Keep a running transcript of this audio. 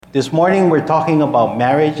This morning we're talking about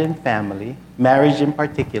marriage and family, marriage in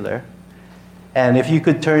particular. And if you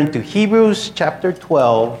could turn to Hebrews chapter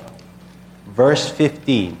 12, verse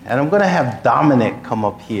 15. And I'm going to have Dominic come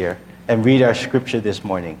up here and read our scripture this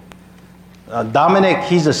morning. Dominic,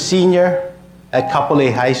 he's a senior at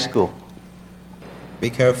Kapolei High School. Be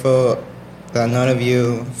careful that none of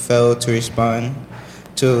you fail to respond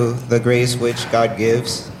to the grace which God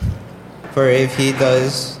gives. For if he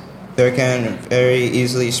does, there can very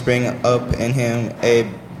easily spring up in him a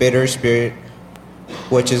bitter spirit,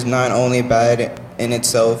 which is not only bad in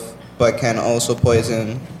itself, but can also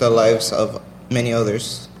poison the lives of many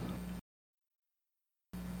others.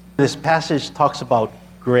 This passage talks about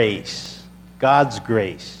grace, God's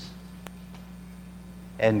grace.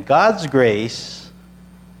 And God's grace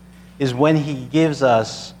is when he gives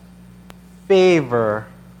us favor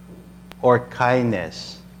or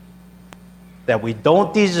kindness that we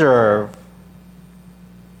don't deserve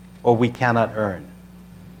or we cannot earn.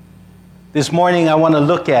 This morning I want to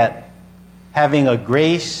look at having a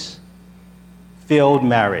grace-filled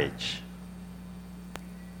marriage.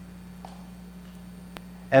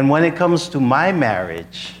 And when it comes to my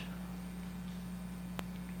marriage,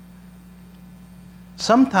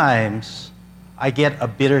 sometimes I get a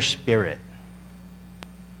bitter spirit.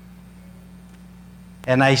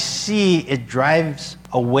 And I see it drives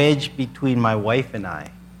a wedge between my wife and I.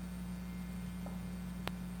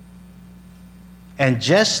 And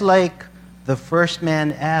just like the first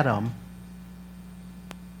man, Adam,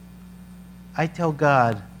 I tell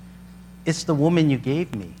God, it's the woman you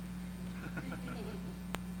gave me.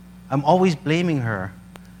 I'm always blaming her.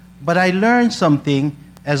 But I learned something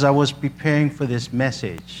as I was preparing for this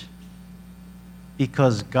message.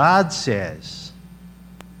 Because God says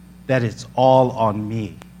that it's all on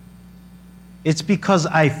me. It's because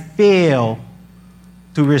I fail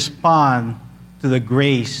to respond to the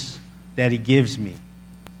grace that he gives me.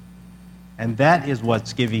 And that is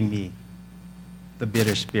what's giving me the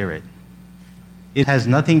bitter spirit. It has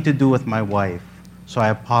nothing to do with my wife, so I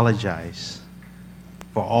apologize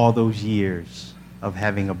for all those years of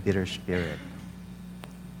having a bitter spirit.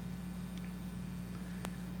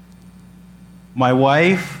 My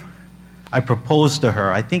wife, I proposed to her,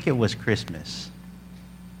 I think it was Christmas.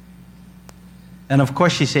 And of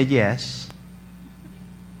course she said yes.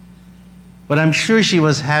 But I'm sure she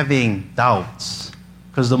was having doubts,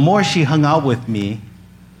 because the more she hung out with me,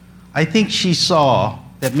 I think she saw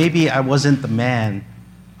that maybe I wasn't the man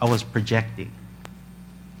I was projecting.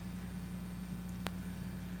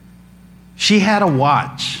 She had a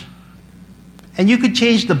watch, and you could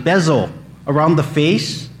change the bezel around the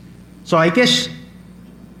face, so I guess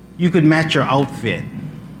you could match your outfit.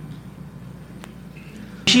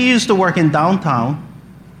 She used to work in downtown,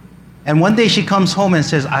 and one day she comes home and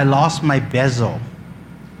says, I lost my bezel.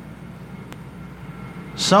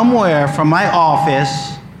 Somewhere from my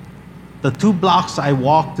office, the 2 blocks I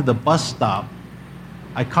walked to the bus stop,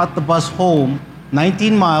 I caught the bus home,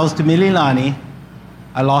 19 miles to Mililani,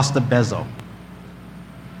 I lost the bezel.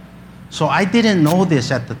 So I didn't know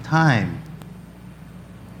this at the time.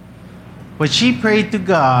 But she prayed to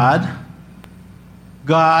God,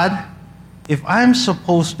 God, if I'm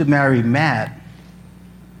supposed to marry Matt,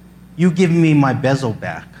 you give me my bezel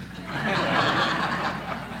back.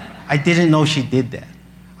 I didn't know she did that.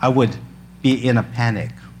 I would be in a panic.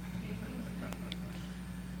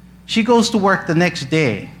 She goes to work the next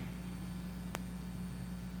day.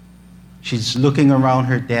 She's looking around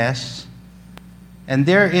her desk, and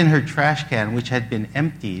there in her trash can, which had been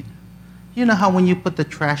emptied, you know how when you put the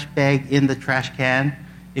trash bag in the trash can,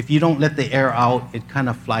 if you don't let the air out, it kind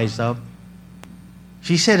of flies up?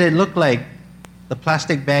 She said it looked like the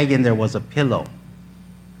plastic bag in there was a pillow,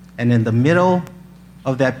 and in the middle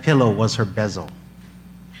of that pillow was her bezel.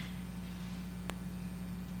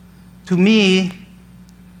 To me,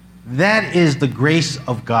 that is the grace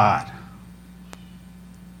of God.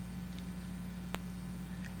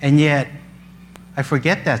 And yet, I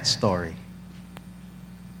forget that story.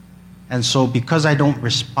 And so because I don't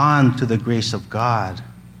respond to the grace of God,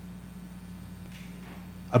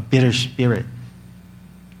 a bitter spirit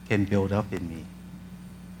can build up in me.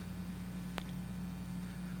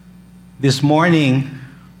 This morning,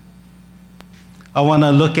 I want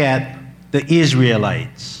to look at the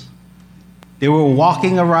Israelites. They were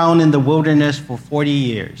walking around in the wilderness for 40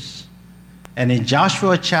 years. And in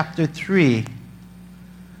Joshua chapter 3,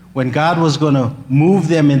 when God was going to move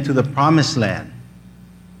them into the promised land,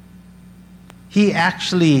 he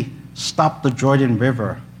actually stopped the Jordan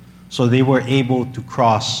River so they were able to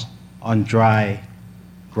cross on dry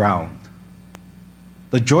ground.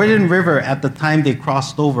 The Jordan River, at the time they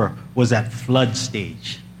crossed over, was at flood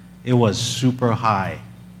stage. It was super high.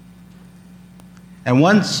 And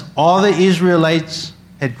once all the Israelites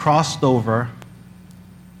had crossed over,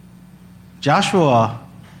 Joshua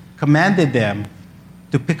commanded them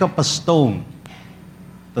to pick up a stone,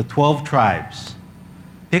 the 12 tribes.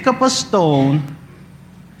 Pick up a stone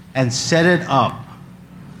and set it up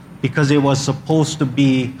because it was supposed to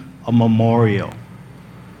be a memorial.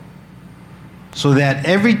 So that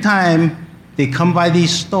every time they come by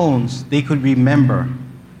these stones, they could remember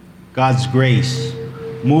God's grace,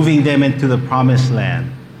 moving them into the promised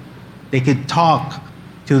land. They could talk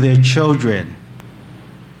to their children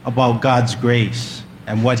about God's grace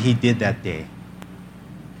and what He did that day.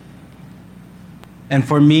 And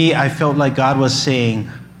for me, I felt like God was saying,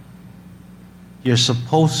 you're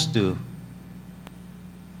supposed to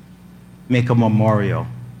make a memorial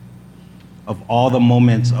of all the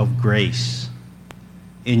moments of grace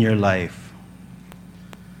in your life.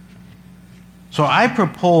 So I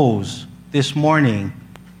propose this morning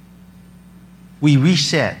we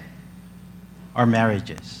reset our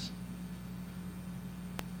marriages.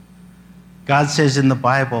 God says in the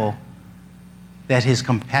Bible that His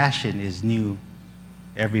compassion is new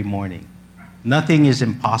every morning. Nothing is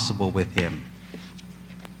impossible with Him.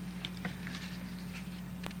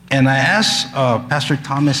 And I asked Pastor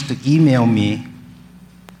Thomas to email me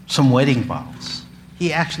some wedding vows.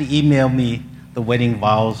 He actually emailed me the wedding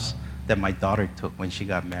vows that my daughter took when she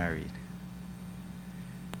got married.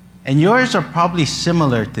 And yours are probably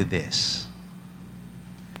similar to this.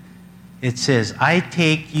 It says, I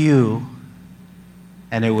take you,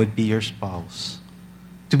 and it would be your spouse,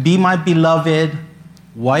 to be my beloved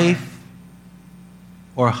wife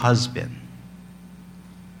or husband,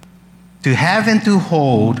 to have and to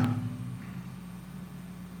hold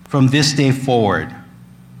from this day forward,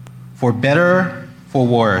 for better, for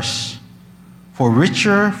worse, for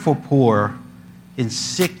richer, for poor, in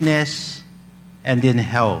sickness and in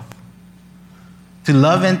health, to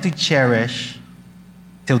love and to cherish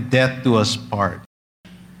till death do us part.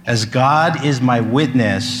 As God is my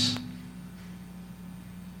witness,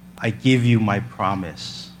 I give you my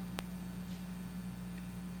promise.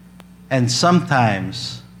 And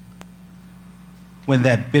sometimes, when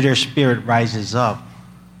that bitter spirit rises up,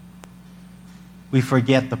 we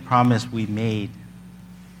forget the promise we made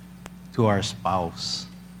to our spouse.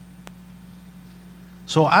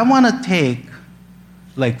 So I want to take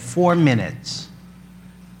like 4 minutes.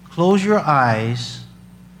 Close your eyes,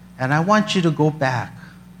 and I want you to go back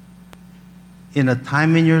in a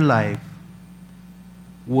time in your life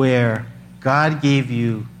where God gave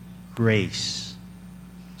you grace,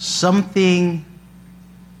 something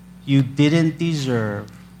you didn't deserve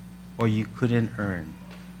or you couldn't earn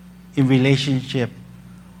in relationship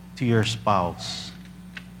to your spouse.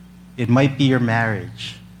 It might be your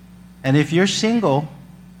marriage. And if you're single,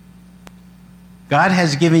 God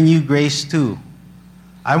has given you grace too.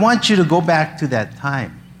 I want you to go back to that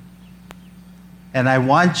time. And I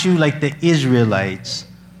want you, like the Israelites,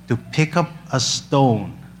 to pick up a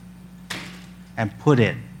stone and put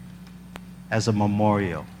it as a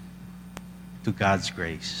memorial to God's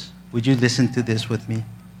grace. Would you listen to this with me?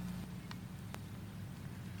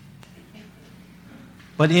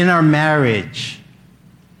 But in our marriage,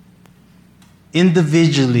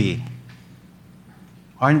 individually,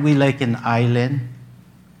 aren't we like an island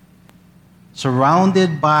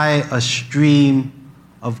surrounded by a stream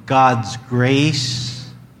of God's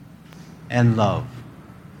grace and love?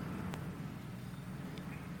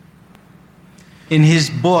 In his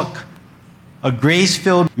book, A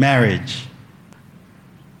Grace-Filled Marriage,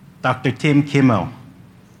 Dr. Tim Kimmel,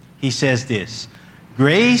 he says this: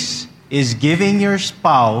 grace is giving your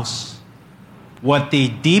spouse what they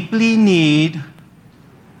deeply need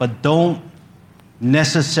but don't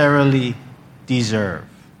necessarily deserve.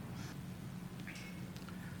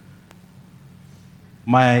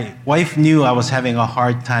 My wife knew I was having a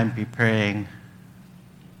hard time preparing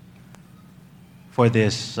for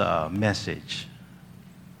this message.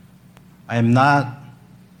 I am not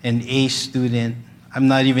an A student. I'm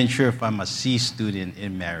not even sure if I'm a C student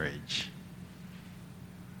in marriage.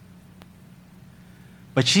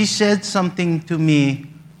 But she said something to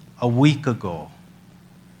me a week ago.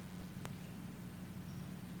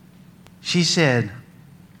 She said,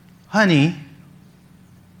 honey,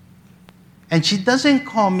 and she doesn't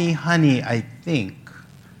call me honey, I think,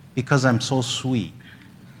 because I'm so sweet,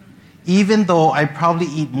 even though I probably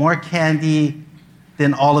eat more candy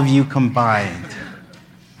than all of you combined.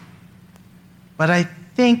 But I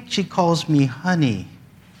think she calls me honey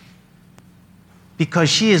because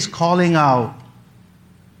she is calling out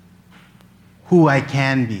who I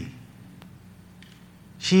can be.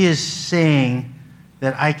 She is saying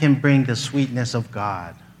that I can bring the sweetness of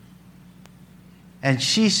God. And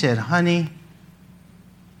she said, honey,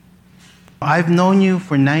 I've known you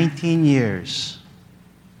for 19 years.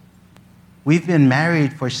 We've been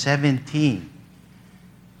married for 17.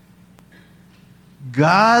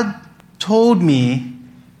 God told me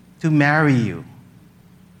to marry you.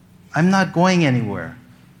 I'm not going anywhere.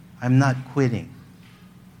 I'm not quitting.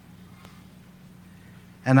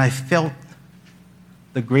 And I felt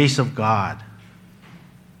the grace of God.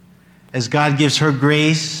 As God gives her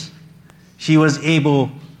grace, she was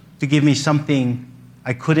able to give me something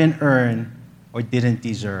I couldn't earn or didn't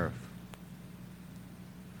deserve.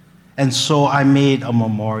 And so I made a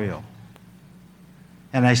memorial.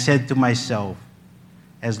 And I said to myself,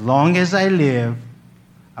 as long as I live,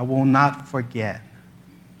 I will not forget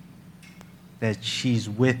that she's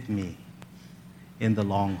with me in the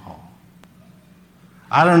long haul.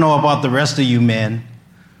 I don't know about the rest of you men,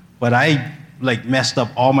 but I messed up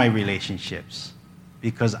all my relationships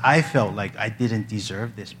because I felt like I didn't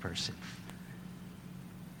deserve this person.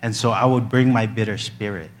 And so I would bring my bitter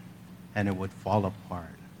spirit and it would fall apart.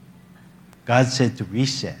 God said to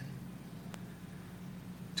reset,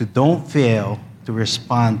 to don't fail to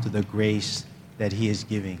respond to the grace that He is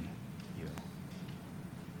giving you.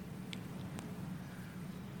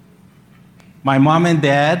 My mom and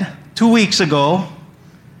dad, 2 weeks ago,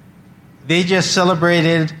 they just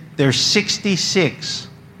celebrated their 66th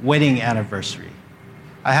wedding anniversary.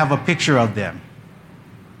 I have a picture of them.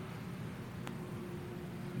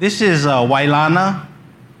 This is Wailana,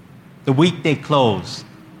 the week they closed.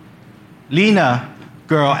 Lena,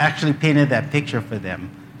 girl, actually painted that picture for them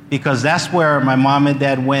because that's where my mom and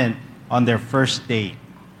dad went on their first date.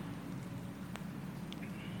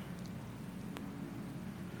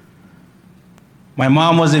 My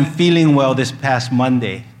mom wasn't feeling well this past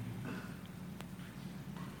Monday.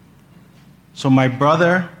 So my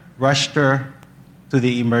brother rushed her to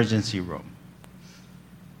the emergency room.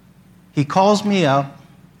 He calls me up,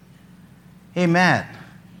 hey Matt,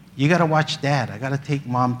 you gotta watch Dad. I gotta take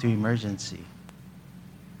Mom to emergency.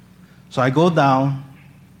 So I go down,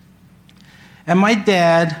 and my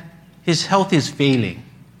dad, his health is failing.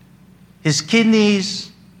 His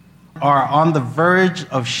kidneys are on the verge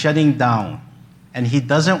of shutting down, and he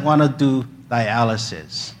doesn't want to do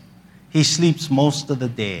dialysis. He sleeps most of the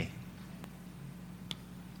day.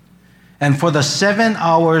 And for the 7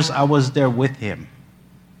 hours I was there with him,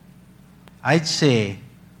 I'd say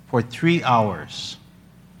for 3 hours,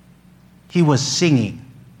 he was singing,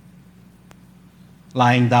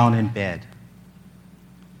 lying down in bed.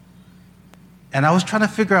 And I was trying to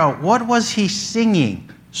figure out what was he singing.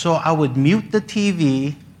 So I would mute the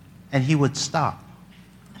TV and he would stop.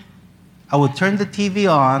 I would turn the TV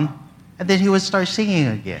on and then he would start singing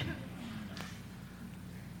again.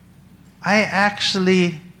 I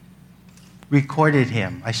actually recorded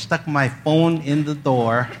him. I stuck my phone in the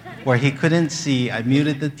door where he couldn't see. I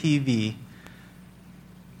muted the TV.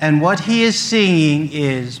 And what he is singing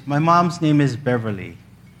is, my mom's name is Beverly.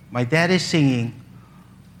 My dad is singing,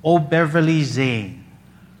 Oh Beverly Zane,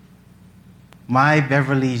 my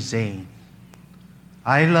Beverly Zane,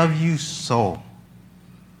 I love you so,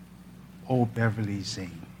 oh Beverly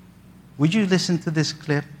Zane. Would you listen to this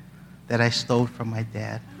clip that I stole from my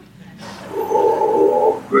dad?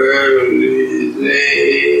 Oh Beverly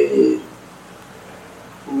Zane,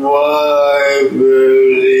 my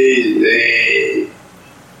Beverly Zane,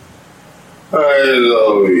 I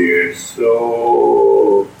love you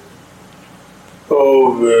so.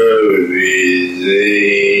 Oh, Beverly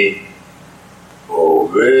Zane, oh,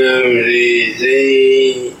 Beverly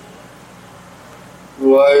Zane,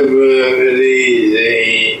 my Beverly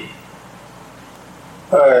Zane,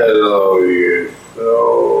 I love you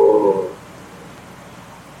so.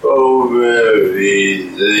 Oh, Beverly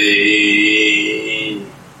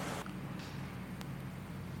Zane.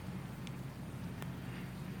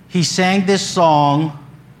 He sang this song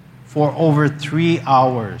for over 3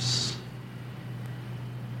 hours.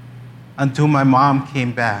 Until my mom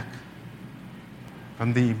came back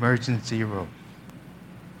from the emergency room.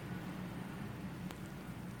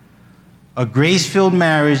 A grace-filled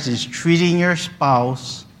marriage is treating your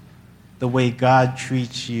spouse the way God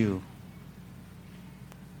treats you.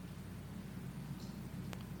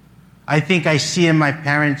 I think I see in my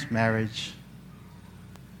parents' marriage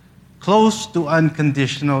close to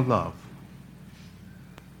unconditional love.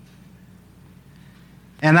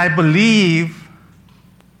 And I believe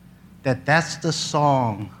that that's the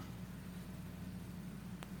song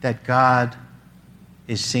that God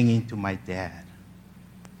is singing to my dad.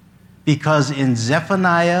 Because in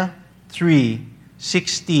Zephaniah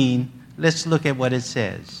 3:16, let's look at what it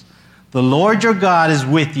says. The Lord your God is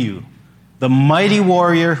with you, the mighty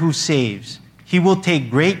warrior who saves. He will take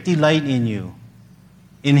great delight in you.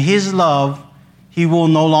 In his love, he will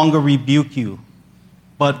no longer rebuke you,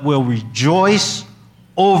 but will rejoice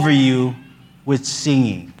over you with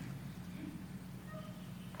singing.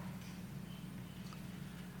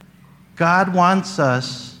 God wants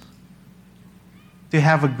us to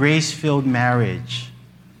have a grace-filled marriage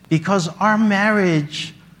because our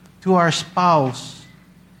marriage to our spouse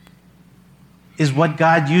is what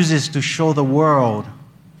God uses to show the world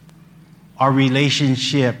our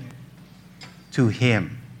relationship to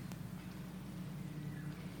him.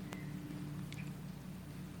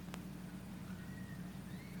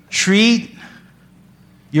 Treat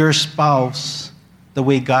your spouse the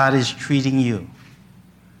way God is treating you.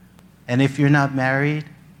 And if you're not married,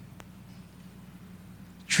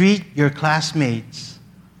 treat your classmates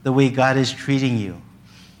the way God is treating you.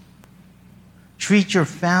 Treat your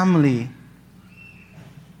family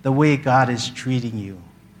the way God is treating you.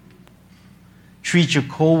 Treat your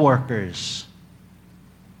co-workers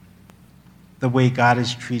the way God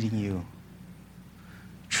is treating you.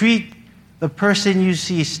 Treat the person you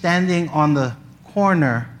see standing on the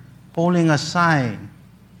corner holding a sign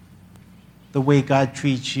the way God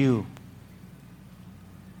treats you.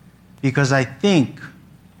 Because I think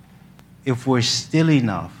if we're still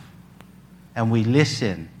enough and we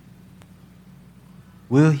listen,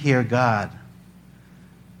 we'll hear God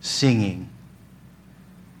singing,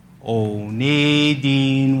 "Oh,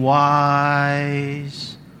 Nadine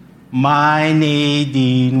Wise, my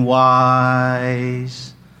Nadine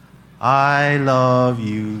Wise, I love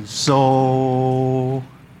you so,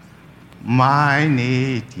 my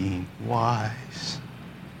Nadine Wise."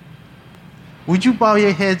 Would you bow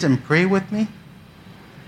your heads and pray with me?